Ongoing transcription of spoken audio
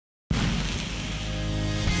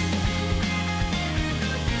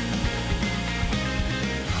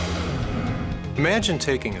Imagine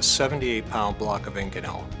taking a 78-pound block of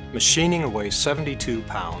Inconel, machining away 72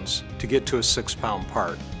 pounds to get to a 6-pound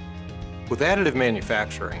part. With additive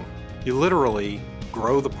manufacturing, you literally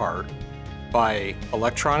grow the part by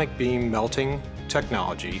electronic beam melting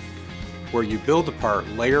technology, where you build the part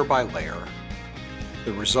layer by layer.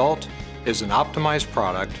 The result is an optimized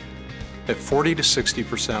product at 40 to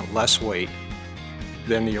 60% less weight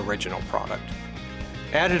than the original product.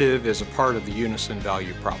 Additive is a part of the Unison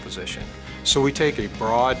value proposition. So we take a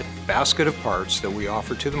broad basket of parts that we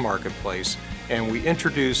offer to the marketplace and we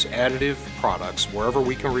introduce additive products wherever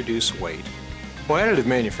we can reduce weight. Well, additive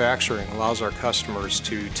manufacturing allows our customers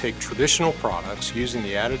to take traditional products using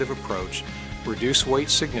the additive approach, reduce weight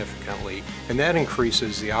significantly, and that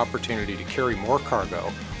increases the opportunity to carry more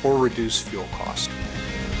cargo or reduce fuel cost.